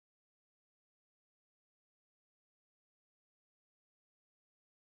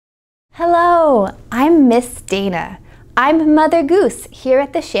Hello, I'm Miss Dana. I'm Mother Goose here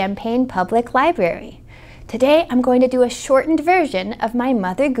at the Champaign Public Library. Today I'm going to do a shortened version of my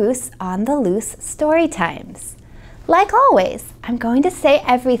Mother Goose on the Loose story times. Like always, I'm going to say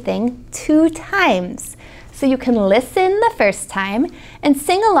everything 2 times, so you can listen the first time and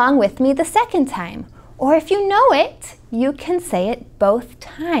sing along with me the second time. Or if you know it, you can say it both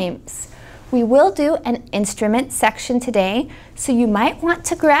times. We will do an instrument section today, so you might want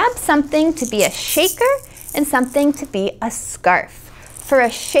to grab something to be a shaker and something to be a scarf. For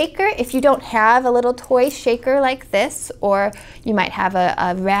a shaker, if you don't have a little toy shaker like this, or you might have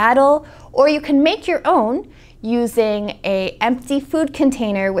a rattle, or you can make your own using an empty food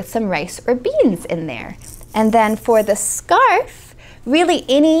container with some rice or beans in there. And then for the scarf, really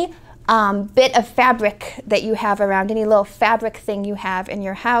any bit of fabric that you have around, any little fabric thing you have in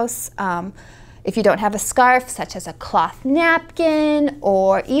your house. If you don't have a scarf, such as a cloth napkin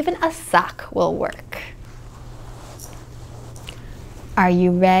or even a sock will work. Are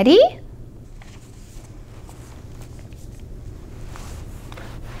you ready?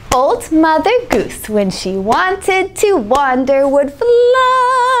 Old Mother Goose, when she wanted to wander, would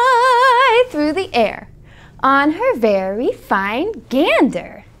fly through the air on her very fine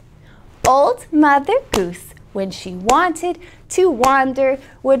gander. Old Mother Goose, when she wanted to wander,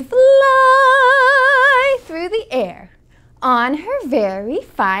 would fly through the air on her very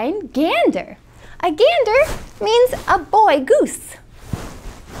fine gander. A gander means a boy goose.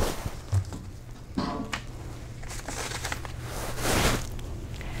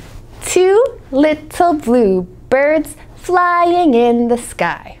 Two little bluebirds flying in the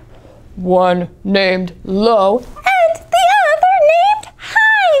sky. One named Low and the other named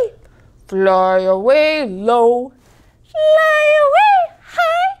High. Fly away low, fly away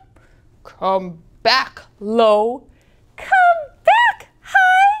high. Come back low, come back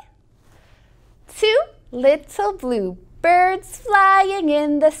high. Two little bluebirds flying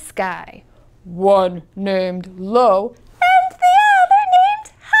in the sky. One named Low and the other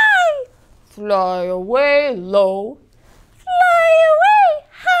named High. Fly away low, fly away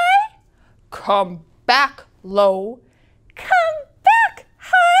high. Come back low, come back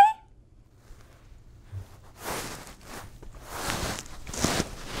high.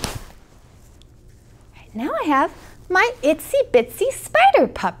 Now I have my Itsy Bitsy spider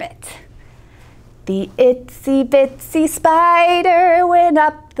puppet. The itsy bitsy spider went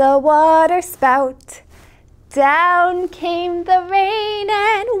up the water spout. Down came the rain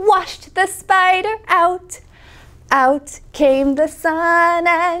and washed the spider out. Out came the sun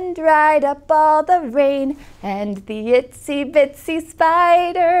and dried up all the rain. And the itsy bitsy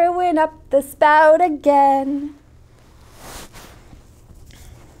spider went up the spout again.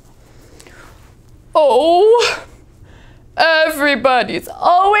 Oh, everybody's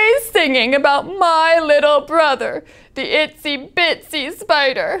always singing about my little brother, the itsy bitsy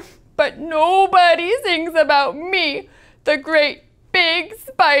spider. But nobody sings about me, the great big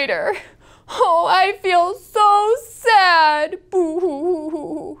spider. Oh, I feel so sad.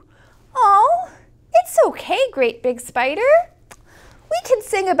 Boo-hoo-hoo-hoo. Oh, it's okay, great big spider. We can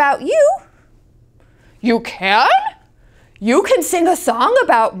sing about you. You can? You can sing a song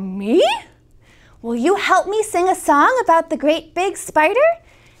about me? Will you help me sing a song about the great big spider?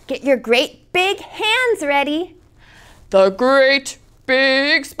 Get your great big hands ready. The great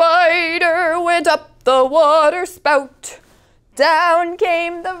big spider went up the water spout. Down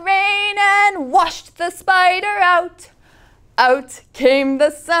came the rain and washed the spider out. Out came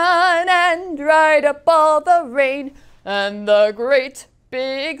the sun and dried up all the rain. And the great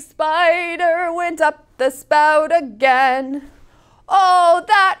big spider went up the spout again. Oh,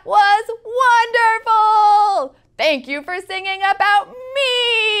 that was wonderful! Thank you for singing about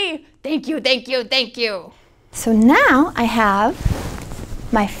me! Thank you, thank you, thank you. So now I have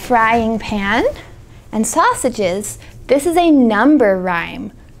my frying pan and sausages. This is a number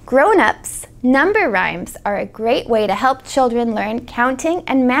rhyme. Grown-ups, number rhymes are a great way to help children learn counting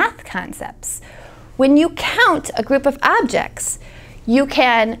and math concepts. When you count a group of objects, you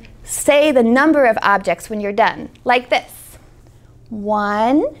can say the number of objects when you're done, like this.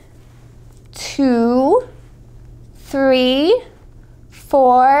 1, 2, 3,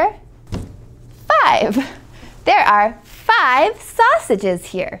 4, 5. There are 5 sausages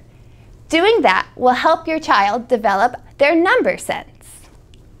here. Doing that will help your child develop their number sense.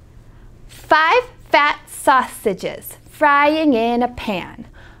 5 fat sausages frying in a pan.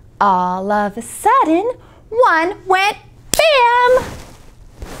 All of a sudden, one went bam!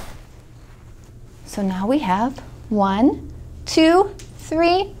 So now we have 1, 2,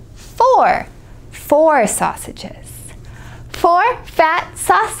 3, 4. 4 sausages. 4 fat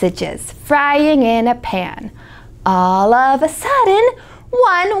sausages frying in a pan. All of a sudden,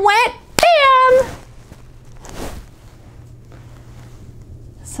 one went bam!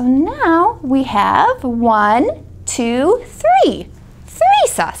 So now we have 1, 2, 3. 3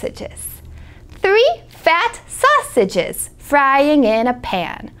 sausages. 3 fat sausages frying in a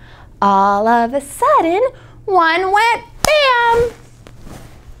pan. All of a sudden, one went bam!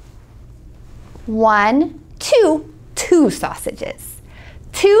 1, 2, 2 sausages.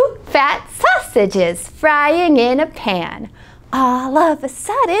 2 fat sausages frying in a pan. All of a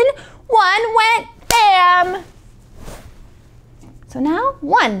sudden, one went bam! So now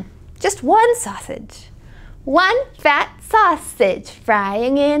 1, just 1 sausage. 1 fat sausage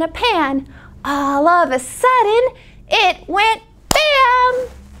frying in a pan. All of a sudden, it went bam!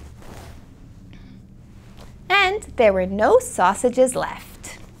 And there were no sausages left.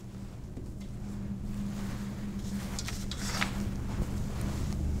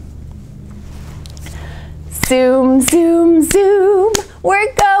 Zoom, zoom, zoom,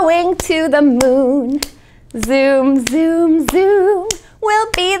 we're going to the moon. Zoom, zoom, zoom,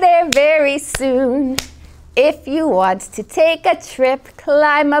 we'll be there very soon. If you want to take a trip,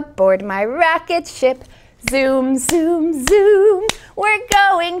 climb aboard my rocket ship. Zoom, zoom, zoom, we're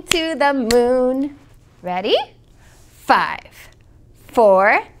going to the moon. Ready? 5,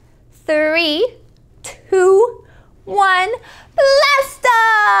 4, 3, 2, 1, blast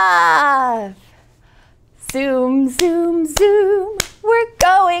off! Zoom, zoom, zoom, we're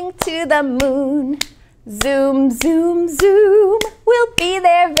going to the moon. Zoom, zoom, zoom, we'll be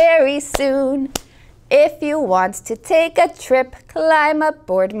there very soon. If you want to take a trip, climb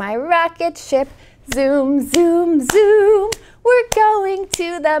aboard my rocket ship. Zoom, zoom, zoom, we're going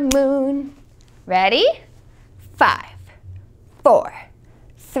to the moon. Ready? 5, 4,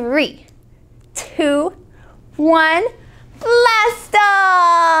 3, 2, 1, blast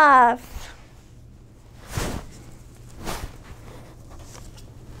off!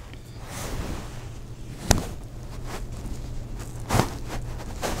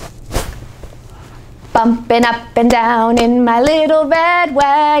 Bumping up and down in my little red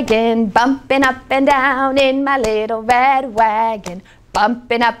wagon. Bumping up and down in my little red wagon.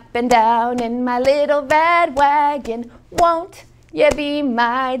 Bumping up and down in my little red wagon. Won't you be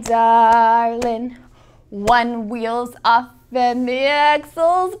my darling? One wheel's off and the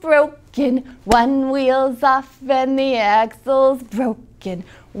axle's broken. One wheel's off and the axle's broken.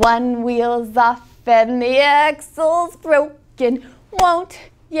 One wheel's off and the axle's broken. Won't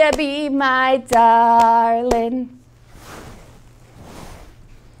you be my darling?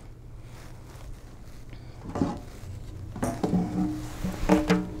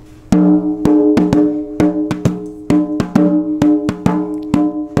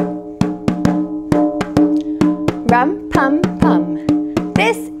 Rum pum pum,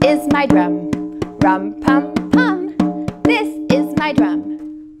 this is my drum. Rum pum pum, this is my drum.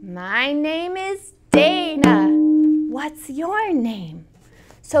 My name is Dana. What's your name?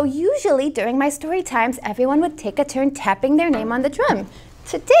 So usually during my story times, everyone would take a turn tapping their name on the drum.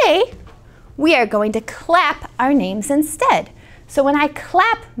 Today, we are going to clap our names instead. So when I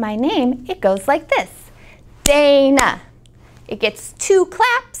clap my name, it goes like this. Dana. It gets 2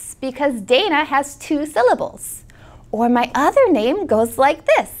 claps because Dana has 2 syllables. Or my other name goes like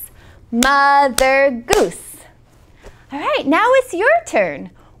this. Mother Goose. All right, now it's your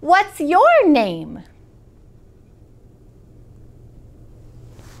turn. What's your name?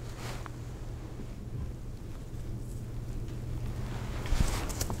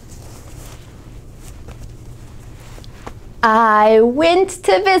 I went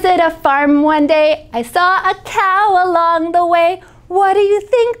to visit a farm one day. I saw a cow along the way. What do you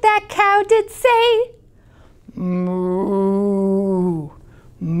think that cow did say? Moo,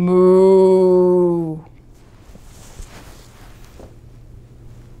 moo.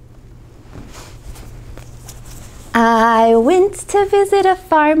 I went to visit a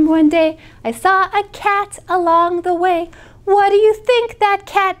farm one day. I saw a cat along the way. What do you think that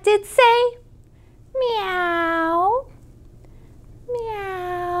cat did say? Meow.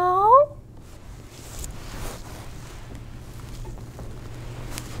 Meow.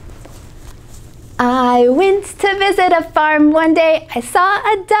 I went to visit a farm one day. I saw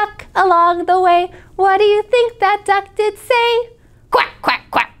a duck along the way. What do you think that duck did say? Quack,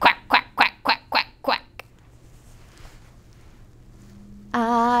 quack, quack, quack, quack, quack, quack, quack, quack.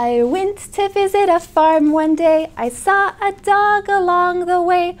 I went to visit a farm one day. I saw a dog along the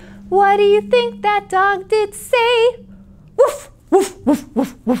way. What do you think that dog did say? Woof, woof, woof,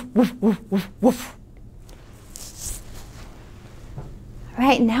 woof, woof, woof, woof, woof, woof. All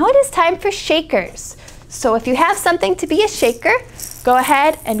right, now it is time for shakers. So if you have something to be a shaker, go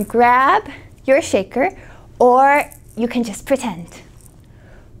ahead and grab your shaker, or you can just pretend.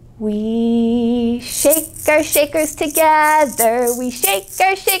 We shake our shakers together. We shake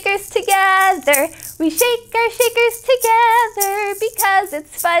our shakers together. We shake our shakers together because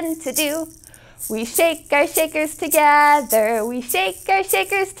it's fun to do. We shake our shakers together. We shake our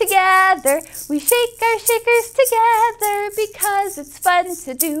shakers together. We shake our shakers together because it's fun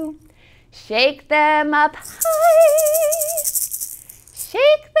to do. Shake them up high.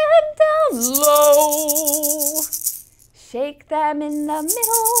 Shake them down low. Shake them in the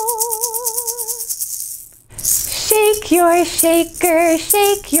middle. Shake your shaker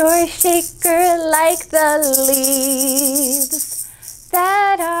like the leaves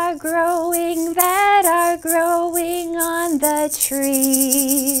that are growing on the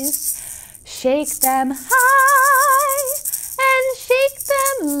trees. Shake them high and shake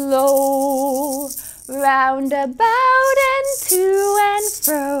them low, round about and to and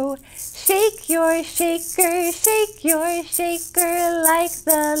fro. Shake your shaker like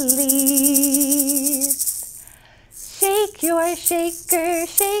the leaves. Shake your shaker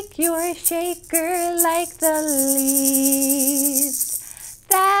like the leaves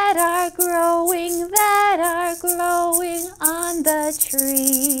that are growing on the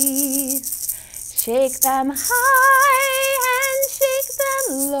trees. Shake them high and shake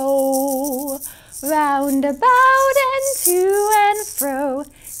them low, round about and to and fro.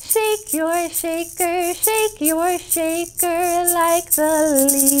 Shake your shaker like the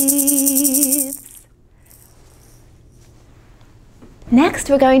leaves. Next,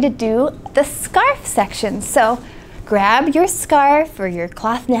 we're going to do the scarf section. So grab your scarf or your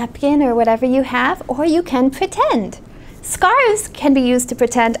cloth napkin or whatever you have, or you can pretend. Scarves can be used to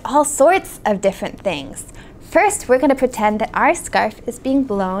pretend all sorts of different things. First, we're going to pretend that our scarf is being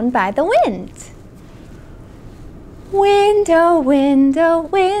blown by the wind. Wind, oh wind,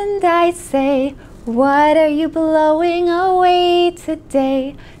 I say, what are you blowing away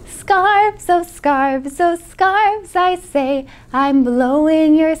today? Scarves, oh scarves, I say, I'm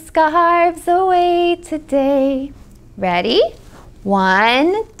blowing your scarves away today. Ready?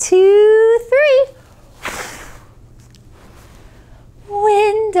 1, 2, 3.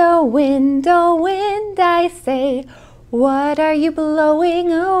 Wind, oh wind, I say, what are you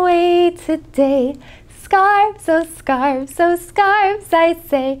blowing away today? Scarves, oh scarves, I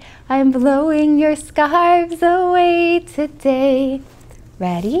say, I'm blowing your scarves away today.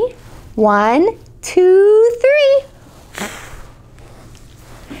 Ready? 1, 2, 3.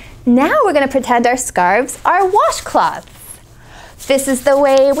 Now we're going to pretend our scarves are washcloths. This is the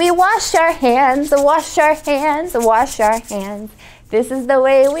way we wash our hands, wash our hands, wash our hands. This is the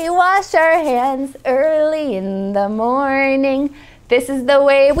way we wash our hands early in the morning. This is the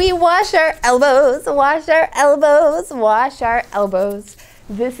way we wash our elbows, wash our elbows, wash our elbows.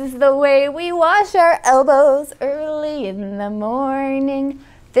 This is the way we wash our elbows early in the morning.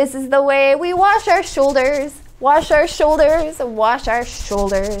 This is the way we wash our shoulders, wash our shoulders, wash our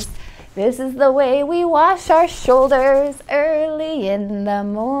shoulders. This is the way we wash our shoulders early in the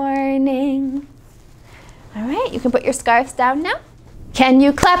morning. All right, you can put your scarves down now. Can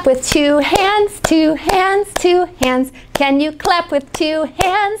you clap with 2 hands, 2 hands, 2 hands? Can you clap with 2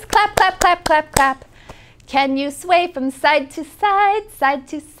 hands? Clap, clap, clap, clap, clap. Can you sway from side to side, side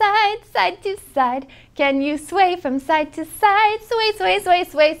to side, side to side? Can you sway from side to side, sway, sway, sway,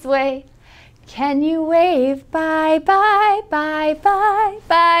 sway, sway? Can you wave bye, bye, bye, bye,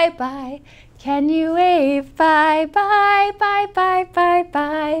 bye, bye? Can you wave bye, bye, bye, bye, bye,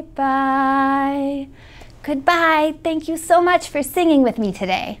 bye, bye? Goodbye. Thank you so much for singing with me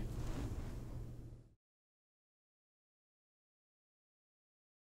today.